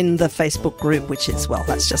 or join the Facebook group, which is, well,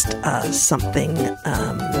 that's just something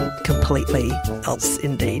completely else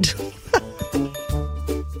indeed.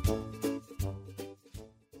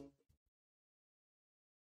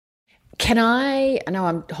 I know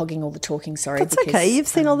I'm hogging all the talking, sorry. That's okay. You've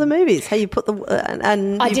seen all the movies. How you put the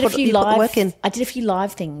I did a few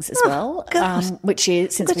live things as well, which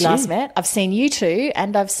is since we last met. I've seen U2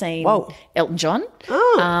 and I've seen Elton John.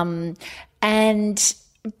 Oh. And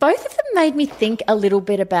both of them made me think a little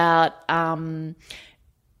bit about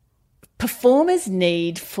performers'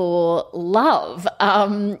 need for love,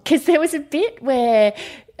 because there was a bit where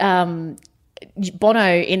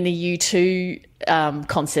Bono in the U2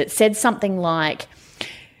 concert said something like,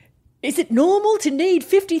 "Is it normal to need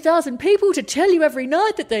 50,000 people to tell you every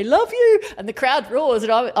night that they love you?" And the crowd roars.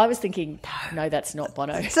 And I was thinking, no, that's not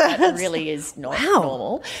Bono. That really is not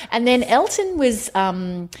normal. And then Elton was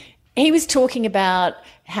he was talking about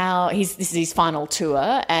how this is his final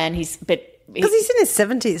tour, and because he's in his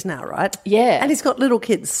 70s now, right? Yeah. And he's got little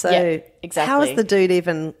kids, so exactly. How is the dude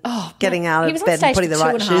even getting out of bed and putting the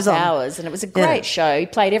right shoes on? 2.5 hours, and it was a great show. He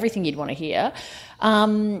played everything you'd want to hear.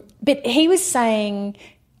 But he was saying,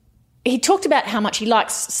 he talked about how much he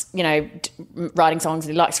likes, writing songs,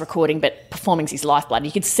 and he likes recording, but performing's his lifeblood.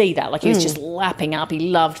 You could see that. Like, he was just lapping up. He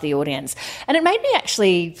loved the audience. And it made me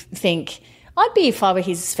actually think, I'd be, if I were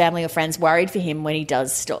his family or friends, worried for him when he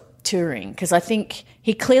does stop touring, because I think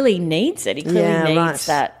he clearly needs it. He clearly needs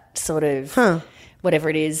that sort of whatever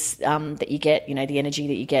it is that you get, the energy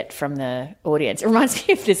that you get from the audience. It reminds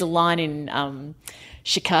me of, there's a line in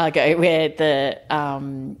Chicago where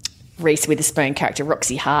the Reese Witherspoon character,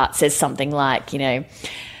 Roxy Hart, says something like,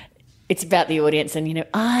 it's about the audience and,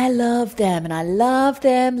 I love them and I love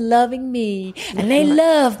them loving me and they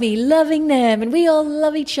love me loving them and we all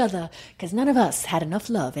love each other because none of us had enough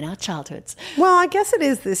love in our childhoods. Well, I guess it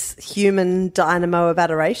is this human dynamo of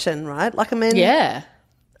adoration, right? Like, I mean... Yeah.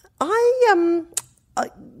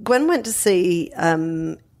 Gwen went to see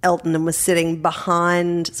Elton and was sitting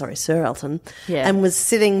behind... Sorry, Sir Elton. Yeah. And was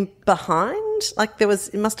sitting behind... Like,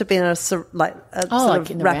 it must have been a sort of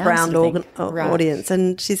wraparound audience.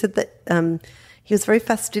 And she said that he was very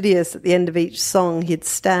fastidious. At the end of each song, he'd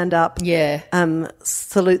stand up,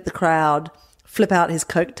 salute the crowd, flip out his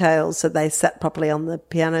coattails so they sat properly on the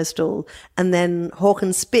piano stool, and then hawk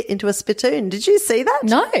and spit into a spittoon. Did you see that?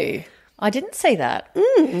 No, I didn't see that.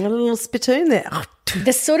 A little spittoon there.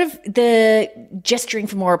 The gesturing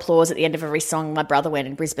for more applause at the end of every song. My brother went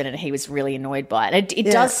in Brisbane and he was really annoyed by it. It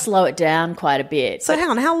does slow it down quite a bit. So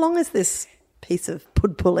how long is this piece of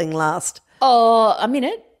pud pulling last? Oh, a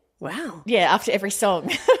minute. Wow. Yeah, after every song.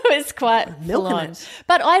 It's quite milking full-on. it.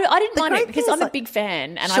 But I didn't mind it because I'm a big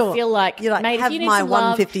fan and I feel like, you're like, mate, have if you need my some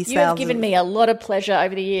love, 150,000. you have given me a lot of pleasure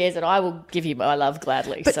over the years and I will give you my love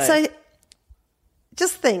gladly. But so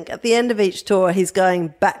just think, at the end of each tour, he's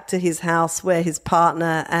going back to his house where his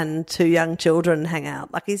partner and 2 young children hang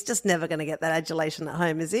out. Like, he's just never going to get that adulation at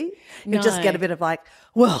home, is he? He'll just get a bit of like,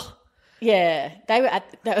 well... Yeah,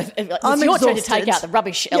 it's your turn to take out the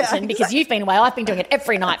rubbish, Elton, because you've been away. I've been doing it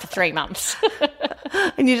every night for 3 months.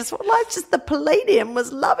 And you just, the Palladium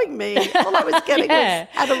was loving me. All I was getting was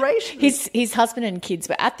adoration. His husband and kids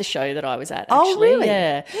were at the show that I was at, actually. Oh, really?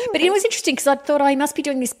 Yeah. But it was interesting because I thought, he must be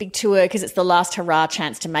doing this big tour because it's the last hurrah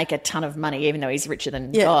chance to make a ton of money, even though he's richer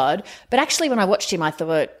than God. But actually, when I watched him, I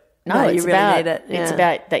thought, no, you really need it. It's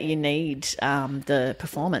about that you need the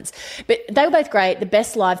performance. But they were both great. The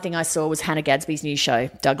best live thing I saw was Hannah Gadsby's new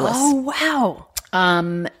show, Douglas. Oh,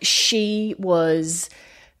 wow. She was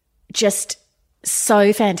just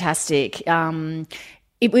so fantastic.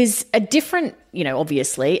 It was a different,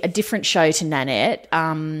 obviously, a different show to Nanette.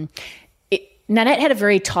 Nanette had a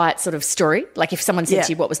very tight sort of story. Like, if someone said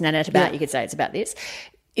to you, what was Nanette about, you could say it's about this.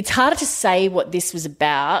 It's harder to say what this was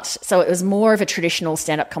about. So it was more of a traditional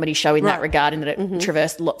stand-up comedy show in that regard, in that it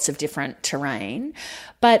traversed lots of different terrain.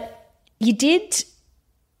 But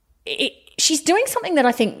she's doing something that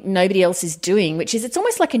I think nobody else is doing, which is it's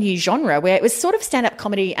almost like a new genre where it was sort of stand-up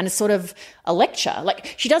comedy and a sort of a lecture.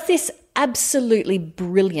 Like, she does this absolutely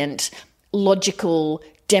brilliant, logical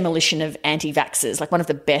demolition of anti-vaxxers, like one of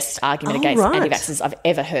the best argument against anti-vaxxers I've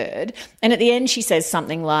ever heard. And at the end she says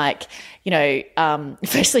something like,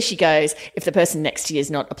 firstly she goes, if the person next to you is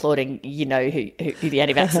not applauding, you know who the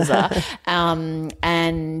anti-vaxxers are.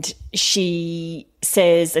 And she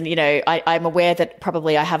says, and, I'm aware that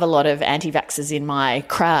probably I have a lot of anti-vaxxers in my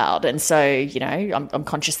crowd. And so, I'm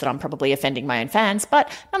conscious that I'm probably offending my own fans, but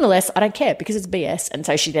nonetheless, I don't care because it's BS. And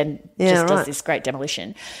so she then does this great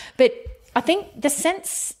demolition. But I think the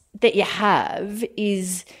sense that you have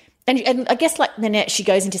is, and I guess like Nanette, she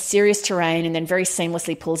goes into serious terrain and then very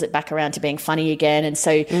seamlessly pulls it back around to being funny again. And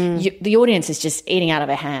so the audience is just eating out of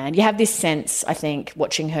her hand. You have this sense, I think,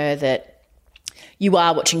 watching her, that you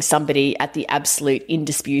are watching somebody at the absolute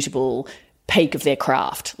indisputable peak of their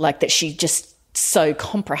craft, like that she just so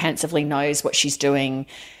comprehensively knows what she's doing,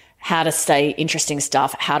 how to say interesting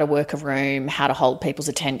stuff, how to work a room, how to hold people's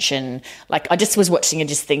attention. Like, I just was watching and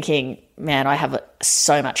just thinking, man, I have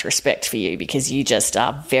so much respect for you because you just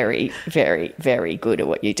are very, very, very good at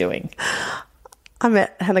what you're doing. I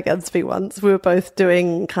met Hannah Gadsby once. We were both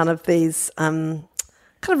doing kind of these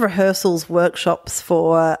kind of rehearsals, workshops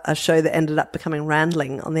for a show that ended up becoming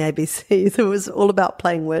Randling on the ABC. It was all about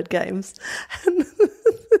playing word games. And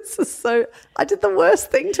this is so, I did the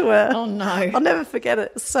worst thing to her. Oh, no. I'll never forget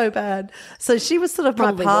it. It's so bad. So she was sort of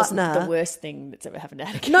Probably my partner. wasn't the worst thing that's ever happened to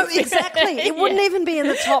Annika. No, exactly. It wouldn't even be in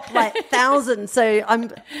the top 1,000. So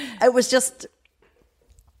it was just,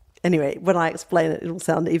 anyway, when I explain it, it'll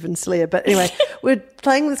sound even sillier. But anyway, we're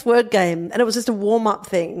playing this word game and it was just a warm-up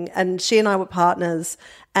thing. And she and I were partners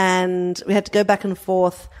and we had to go back and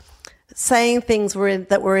forth saying things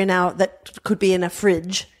that could be in a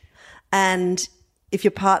fridge. And if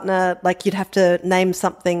your partner, you'd have to name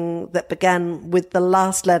something that began with the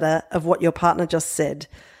last letter of what your partner just said.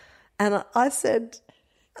 And I said,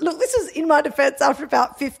 look, this is in my defense after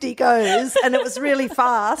about 50 goes and it was really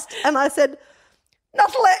fast. And I said,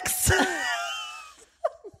 Nuttalex.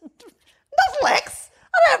 Nuttalex.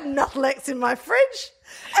 I don't have Nuttalex in my fridge.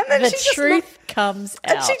 And then the truth comes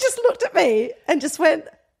out. And she just looked at me and just went,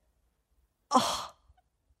 oh,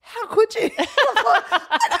 how could you? I thought,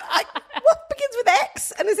 what begins with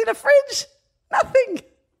X and is in a fridge? Nothing.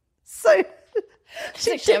 So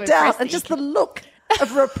she dipped out and just the look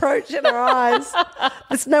of reproach in her eyes.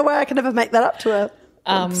 There's no way I can ever make that up to her.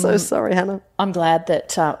 I'm so sorry, Hannah. I'm glad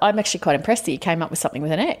that I'm actually quite impressed that you came up with something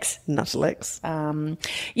with an X. Nuttalex.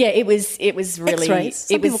 Yeah, it was really X-rays.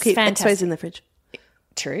 Some it was people keep fantastic. X-rays in their fridge.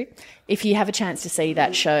 True. If you have a chance to see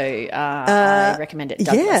that show, I recommend it.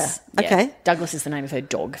 Douglas. Yeah. Okay. Douglas is the name of her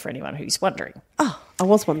dog for anyone who's wondering. Oh, I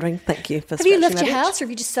was wondering. Thank you for Have you left scratching your that itch. house or have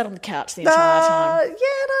you just sat on the couch the entire time?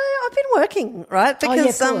 Yeah, no, I've been working, right?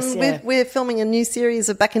 Because of course, yeah. we're filming a new series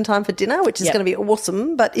of Back in Time for Dinner, which is Yep. going to be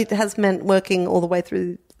awesome, but it has meant working all the way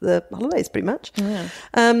through the holidays pretty much. Yeah.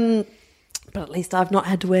 But at least I've not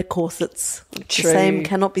had to wear corsets. True. The same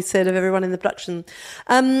cannot be said of everyone in the production.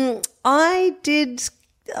 I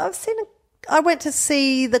went to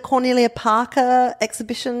see the Cornelia Parker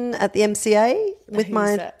exhibition at the MCA with Who's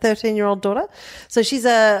my that? 13-year-old daughter. So she's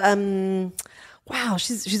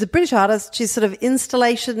she's a British artist. She's sort of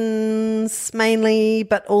installations mainly,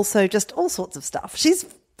 but also just all sorts of stuff. She's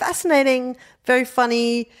fascinating, very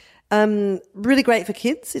funny, really great for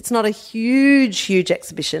kids. It's not a huge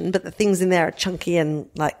exhibition, but the things in there are chunky and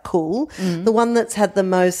cool. The one that's had the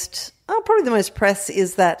most, probably the most press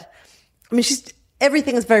is that,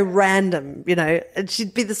 everything is very random, and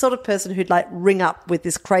she'd be the sort of person who'd ring up with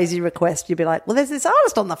this crazy request. You'd be like, well, there's this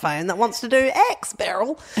artist on the phone that wants to do X,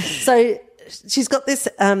 Beryl. So she's got this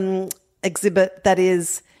exhibit that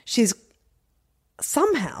is, she's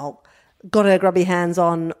somehow got her grubby hands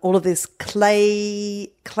on all of this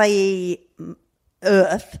clayey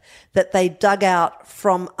earth that they dug out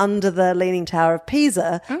from under the Leaning Tower of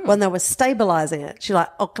Pisa when they were stabilising it. She's like,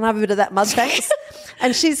 oh, can I have a bit of that mud, thanks?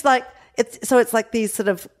 And she's like, it's like these sort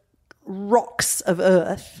of rocks of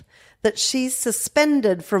earth that she's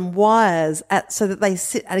suspended from wires so that they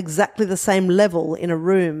sit at exactly the same level in a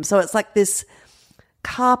room. So it's like this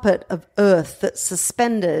carpet of earth that's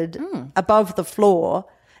suspended above the floor.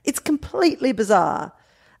 It's completely bizarre.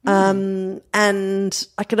 And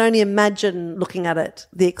I can only imagine looking at it,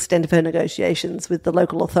 the extent of her negotiations with the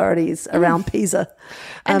local authorities around Pisa.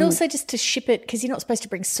 And also just to ship it, because you're not supposed to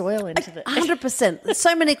bring soil into the... 100%. There's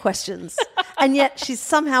so many questions. And yet she's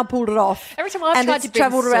somehow pulled it off. Every time I've and tried it's to bring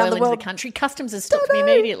travelled soil around the into the world. country, customs has stopped me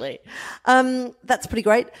immediately. That's pretty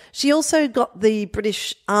great. She also got the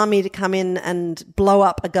British Army to come in and blow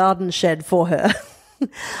up a garden shed for her.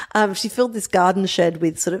 She filled this garden shed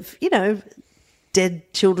with sort of,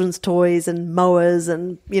 dead children's toys and mowers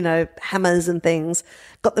and, hammers and things,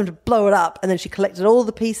 got them to blow it up, and then she collected all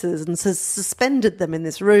the pieces and suspended them in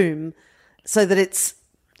this room so that it's,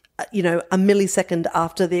 a millisecond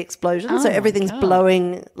after the explosion. So everything's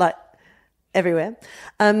blowing everywhere.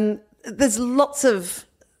 There's lots of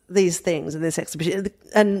these things in this exhibition,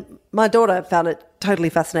 and my daughter found it totally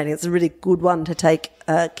fascinating. It's a really good one to take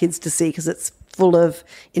kids to see because it's full of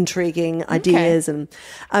intriguing ideas. And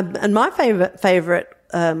my favorite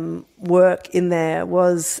work in there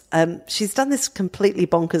was she's done this completely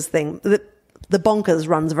bonkers thing. The bonkers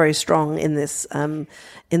runs very strong in this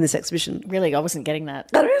exhibition. Really, I wasn't getting that.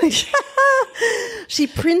 Oh, really? She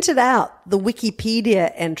printed out the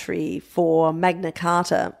Wikipedia entry for Magna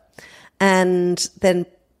Carta and then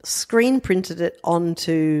screen printed it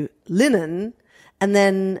onto linen and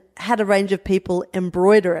then had a range of people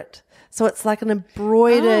embroider it. So it's like an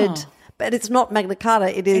embroidered, but it's not Magna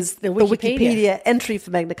Carta. It is the the Wikipedia entry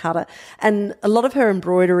for Magna Carta. And a lot of her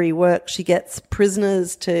embroidery work, she gets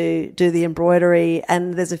prisoners to do the embroidery,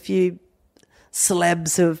 and there's a few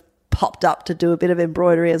celebs who have popped up to do a bit of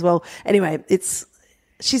embroidery as well. Anyway, it's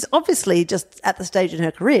she's obviously just at the stage in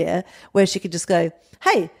her career where she could just go,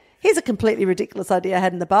 hey, here's a completely ridiculous idea I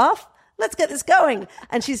had in the bath. Let's get this going.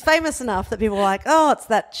 And she's famous enough that people are like, oh, it's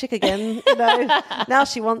that chick again. Now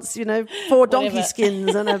she wants, 4 donkey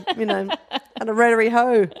skins and a rotary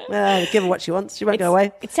hoe. Give her what she wants. She won't go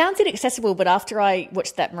away. It sounds inaccessible, but after I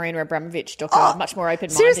watched that Marina Abramovich doco, I'm much more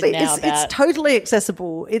open-minded seriously, now it's totally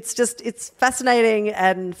accessible. It's fascinating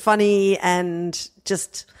and funny and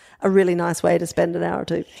just a really nice way to spend an hour or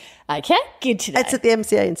two. Okay, good to know. It's at the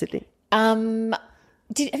MCA in Sydney.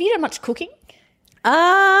 Have you done much cooking?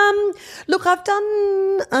 Look, I've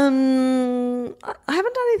done. I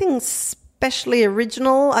haven't done anything especially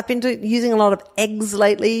original. I've been using a lot of eggs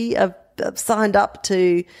lately. I've signed up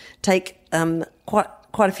to take quite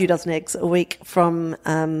a few dozen eggs a week from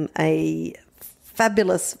a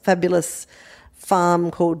fabulous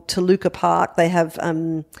farm called Toluca Park. They have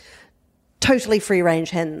totally free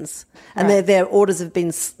range hens, and their orders have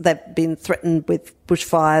been threatened with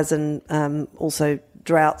bushfires and also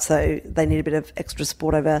drought, so they need a bit of extra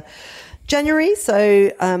support over January.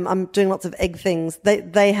 So I'm doing lots of egg things.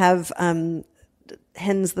 They have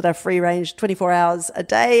hens that are free range 24 hours a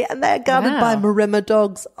day, and they're guarded by Maremma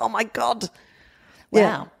dogs. Oh my God.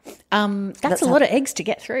 Wow. Yeah. That's a lot of eggs to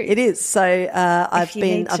get through. It is. So I've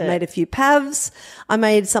made a few pavs. I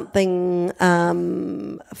made something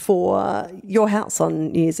for your house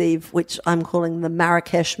on New Year's Eve, which I'm calling the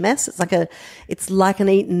Marrakesh mess. It's like an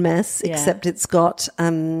Eton mess, except it's got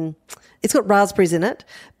raspberries in it,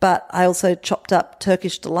 but I also chopped up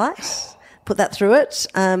Turkish delight, put that through it,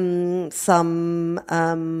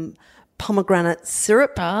 some pomegranate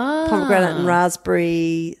syrup, pomegranate and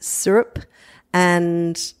raspberry syrup,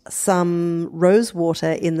 and some rose water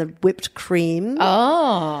in the whipped cream.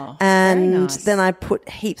 Oh, and very nice. Then I put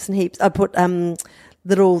heaps and heaps. I put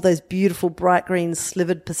those beautiful bright green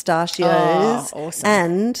slivered pistachios, awesome.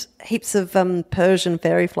 And heaps of Persian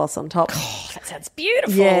fairy floss on top. Oh, that sounds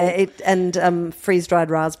beautiful. Yeah, and freeze dried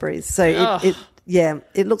raspberries. So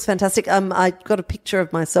it looks fantastic. I got a picture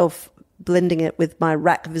of myself blending it with my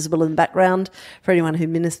rack visible in the background for anyone who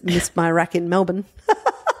missed my rack in Melbourne.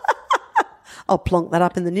 I'll plonk that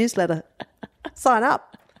up in the newsletter. Sign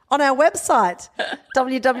up on our website,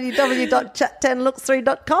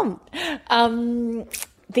 www.chat10looks3.com.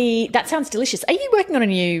 That sounds delicious. Are you working on a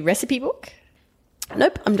new recipe book?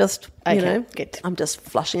 Nope, I'm just, good. I'm just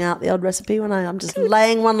flushing out the odd recipe I'm just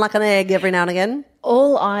laying one like an egg every now and again.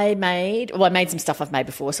 I made some stuff I've made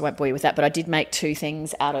before, so I won't bore you with that, but I did make 2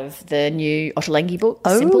 things out of the new Ottolenghi book.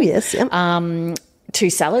 Oh, Simple. yes. Yep. 2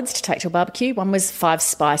 salads to take to a barbecue. One was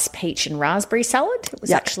 5-spice peach and raspberry salad. It was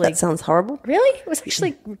that sounds horrible. Really? It was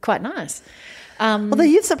actually quite nice. Although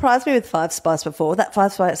you've surprised me with 5-spice before. That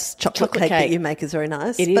 5-spice chocolate cake that you make is very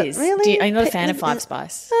nice. It is. Really? Are you not a fan of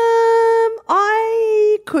 5-spice?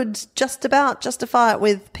 I could just about justify it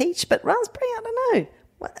with peach, but raspberry, I don't know.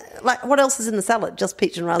 What else is in the salad? Just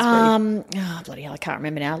peach and raspberry? Bloody hell, I can't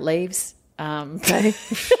remember now. Leaves. I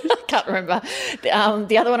can't remember. The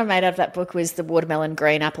other one I made out of that book was the watermelon,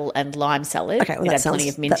 green apple, and lime salad. Okay, well, it had plenty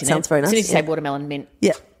of mint in it. Sounds very nice. As soon as you say watermelon, mint,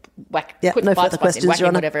 no put further 5-spice in, questions, whack Your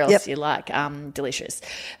in Honour. whatever else you like. Delicious.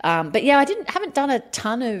 But yeah, haven't done a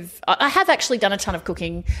ton of. I have actually done a ton of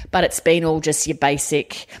cooking, but it's been all just your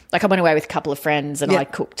basic. Like I went away with a couple of friends and I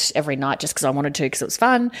cooked every night just because I wanted to because it was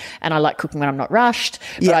fun, and I like cooking when I'm not rushed.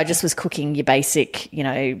 But I just was cooking your basic,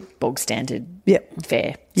 bog standard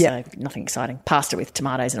fare. So nothing exciting. Pasta with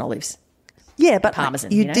tomatoes and olives. Yeah, but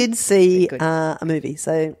Parmesan. You did see a movie,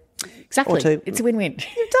 so. Exactly. Or 2. It's a win-win.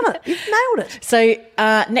 You've done it. You've nailed it. So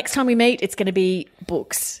next time we meet, it's going to be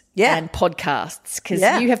books and podcasts because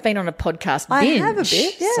you have been on a podcast binge. I have a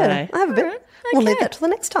bit, yeah. So, I have a bit. Right, We'll leave that till the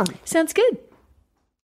next time. Sounds good.